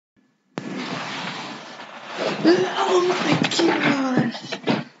Oh my gosh!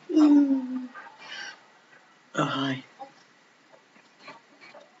 Oh, hi.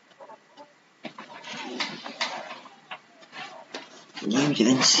 You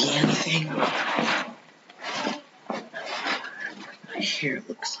didn't see anything? My hair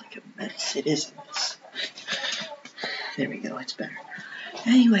looks like a mess. It is a mess. There we go, it's better.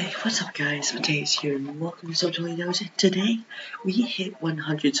 Anyway, what's up guys? Mateus here and welcome to So Totally Knows It. Today, we hit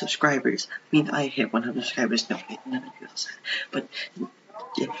 100 subscribers. I mean, I hit 100 subscribers. No, none of you else had. But,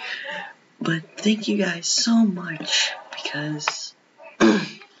 yeah. But thank you guys so much because you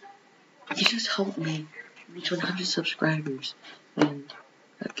just helped me reach 100 subscribers. And,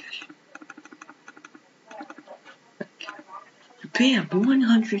 okay. Bam,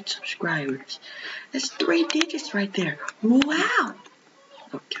 100 subscribers. That's 3 digits right there. Wow!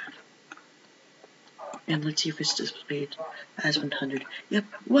 Okay. And let's see if it's displayed as 100. Yep,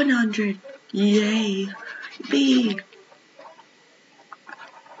 100. Yay! B.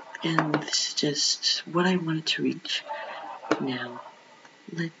 And this is just what I wanted to reach. Now,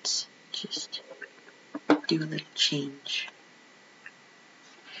 let's just do a little change.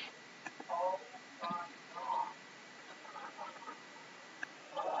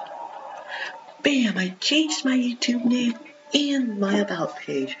 Bam! I changed my YouTube name and my about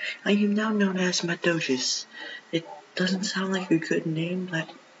page. I am now known as Matocious. It doesn't sound like a good name, but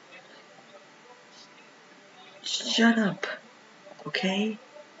shut up, okay?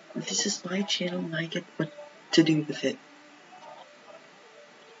 This is my channel and I get what to do with it.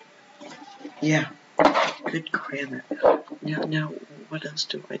 Yeah, good grammar. Now, what else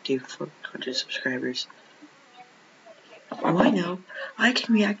do I do for 100 subscribers? Oh, I know. I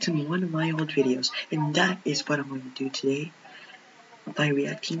can react to one of my old videos, and that is what I'm going to do today. By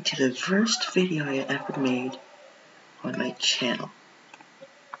reacting to the first video I ever made on my channel.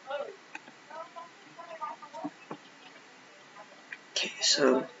 Okay,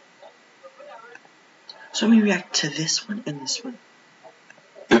 so let me react to this one and this one.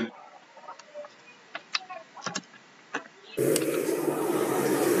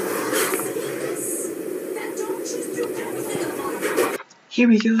 Here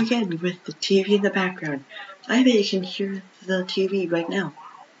we go again with the TV in the background. I bet you can hear the TV right now.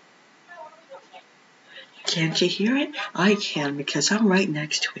 Can't you hear it? I can because I'm right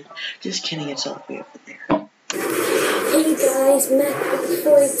next to it. Just kidding, it's all the way over there. Hey guys,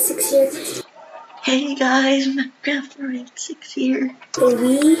 Minecraft486 here. Hey guys, Minecraft486 here. And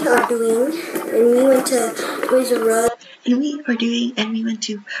we went to Toys R Us. And we went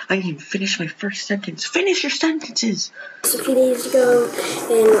to, I didn't even finish my first sentence. Finish your sentences! A few days ago,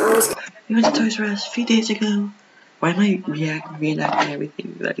 and we went to Toys R Us a few days ago. Why am I reenacting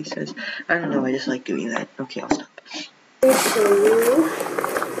everything that he says? I don't know, I just like doing that. Okay, I'll stop. I'll show you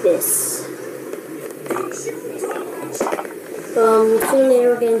this. Soon later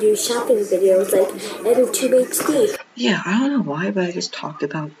we're gonna do shopping videos like EvanTubeHD. Yeah, I don't know why, but I just talked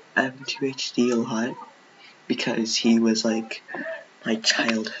about EvanTubeHD a lot. Because he was like my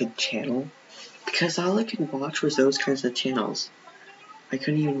childhood channel. Because all I could watch was those kinds of channels. I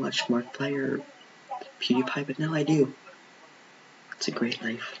couldn't even watch Markiplier or PewDiePie, but now I do. It's a great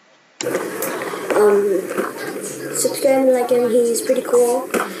life. Subscribe and like him, he's pretty cool.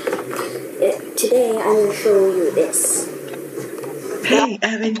 Today I'm going to show you this. Hey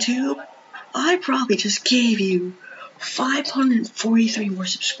EvanTube, I probably just gave you 543 more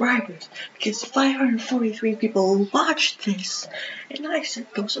subscribers because 543 people watched this and I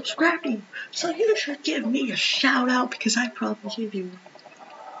said go subscribe to you, so you should give me a shout out because I probably gave you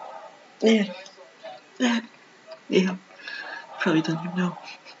yeah, probably don't even know.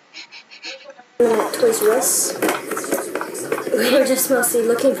 At Toys R Us, we were just mostly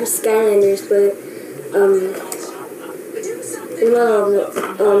looking for Skylanders, but we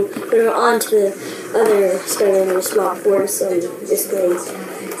were on to the other Skylanders Smart Force display.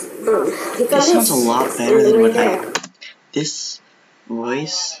 This sounds a lot better than what this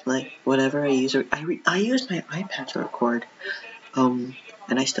voice, like whatever I use. I use my iPad to record, and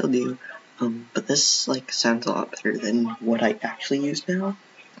I still do. But this like sounds a lot better than what I actually use now.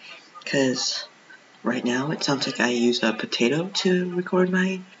 Cause right now it sounds like I use a potato to record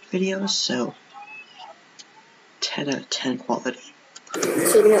my videos. So 10 out of 10 quality.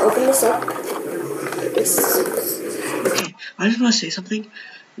 So we're gonna open this up. Okay, I just want to say something.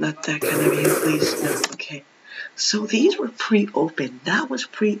 Not that kind of video, please. No, okay. So these were pre-opened. That was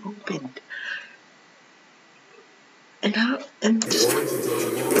pre-opened. And now, and just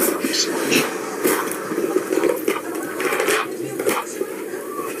watch.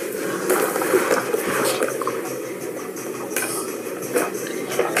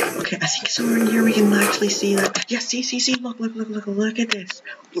 Okay, I think somewhere in here we can actually see that. Yes, see, look at this.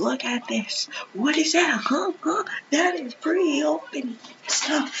 Look at this. What is that? Huh? That is pretty open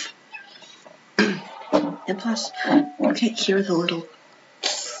stuff. And plus, you can't hear the little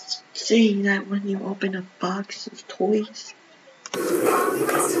saying that when you open a box of toys.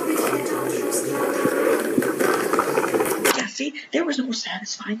 Yeah, see, there was no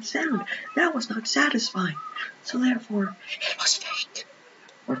satisfying sound. That was not satisfying. So therefore, it was fake.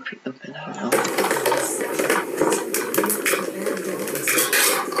 Or pre-open, I don't know.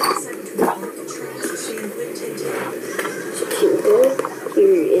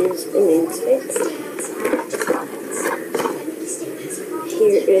 Here is an insect.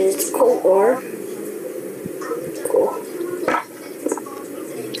 Here is coal ore. Cool.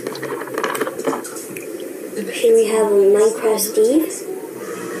 Here we have a Minecraft Steve.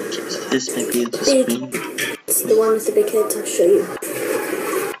 Okay, so this might be the screen. It's the one with the big head. I'll show you.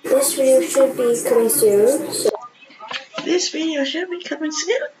 This video should be coming soon. So This video should be coming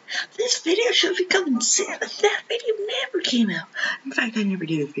soon. This video should be coming soon. That video never came out. In fact, I never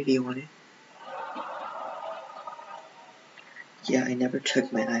did a video on it. Yeah, I never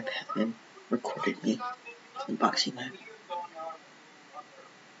took my iPad and recorded me unboxing that.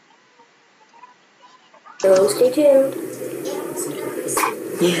 So stay tuned.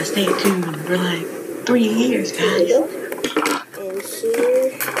 Yeah, stay tuned for like 3 years, guys. And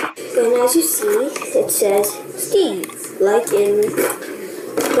here, and as you see, it says Steve, like in,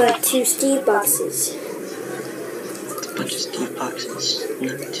 but 2 Steve boxes. It's a bunch of Steve boxes,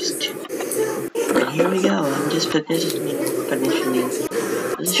 not just 2. And here we go. I'm just positioning.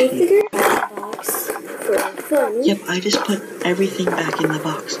 Steve figure box for fun. Yep, I just put everything back in the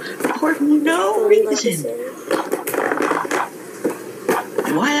box for no reason.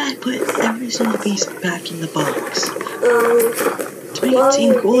 Why did I put every single piece back in the box? To make it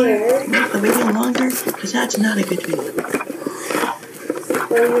seem cooler, make the video longer, because that's not a good video.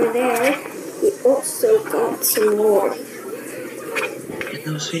 While you're there, we also got some more. And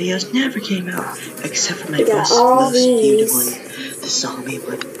those videos never came out, except for my got most viewed these. one, the zombie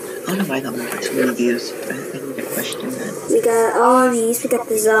one. I don't know why that one got so many views. I need to question that. We got all of these. We got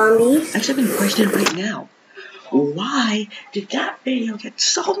the zombie. Actually, I'm going to question it right now. Why did that video get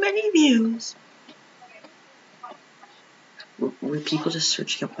so many views? Were people just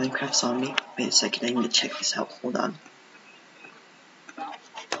searching up Minecraft Zombie? Wait a second, I need to check this out. Hold on.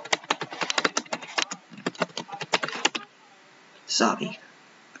 Zombie.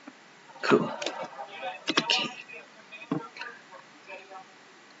 Cool. Okay.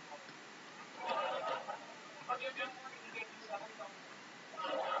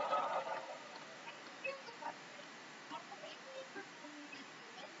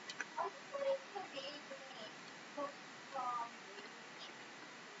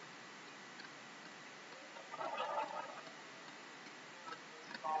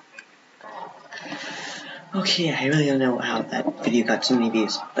 Okay, I really don't know how that video got so many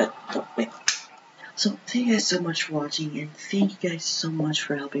views, but wait. So, thank you guys so much for watching, and thank you guys so much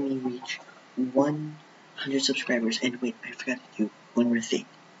for helping me reach 100 subscribers. And wait, I forgot to do one more thing.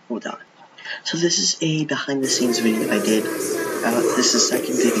 Hold on. So this is a behind the scenes video I did. This is the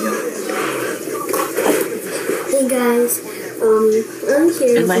second video. Hey guys, I'm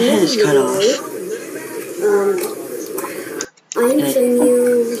here. And my head is cut off. I'm showing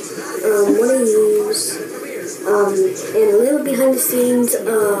you what I use, and a little behind the scenes of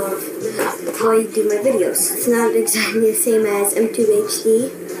how I do my videos. It's not exactly the same as M2HD,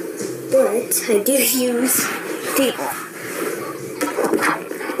 but I do use table.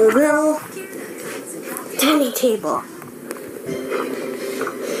 A little tiny table.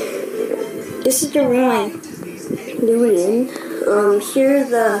 This is the room I'm doing. Here are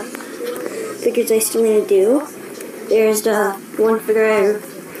the figures I still need to do. There's the one figure I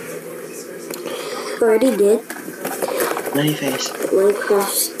already did. Minecraft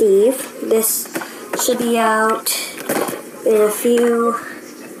Steve. This should be out in a few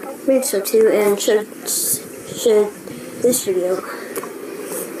minutes or two, and should this video.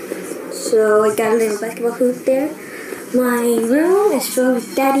 So I got a little basketball hoop there. My room is filled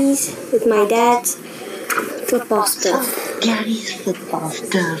with my dad's football stuff. Daddy's football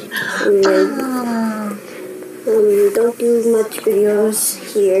stuff. Don't do much videos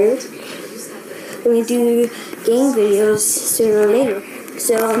here. We do game videos sooner or later.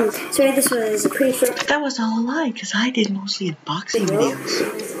 So, sorry this was a pretty short. That was all a lie, because I did mostly unboxing videos.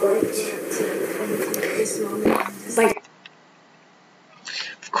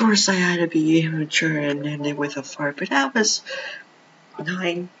 Of course, I had to be immature and end it with a fart, but that was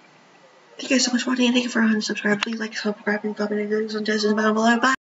 9. Thank you guys so much for watching, and thank you for 100 subscribers. Please like, subscribe, and comment, and down below. Bye.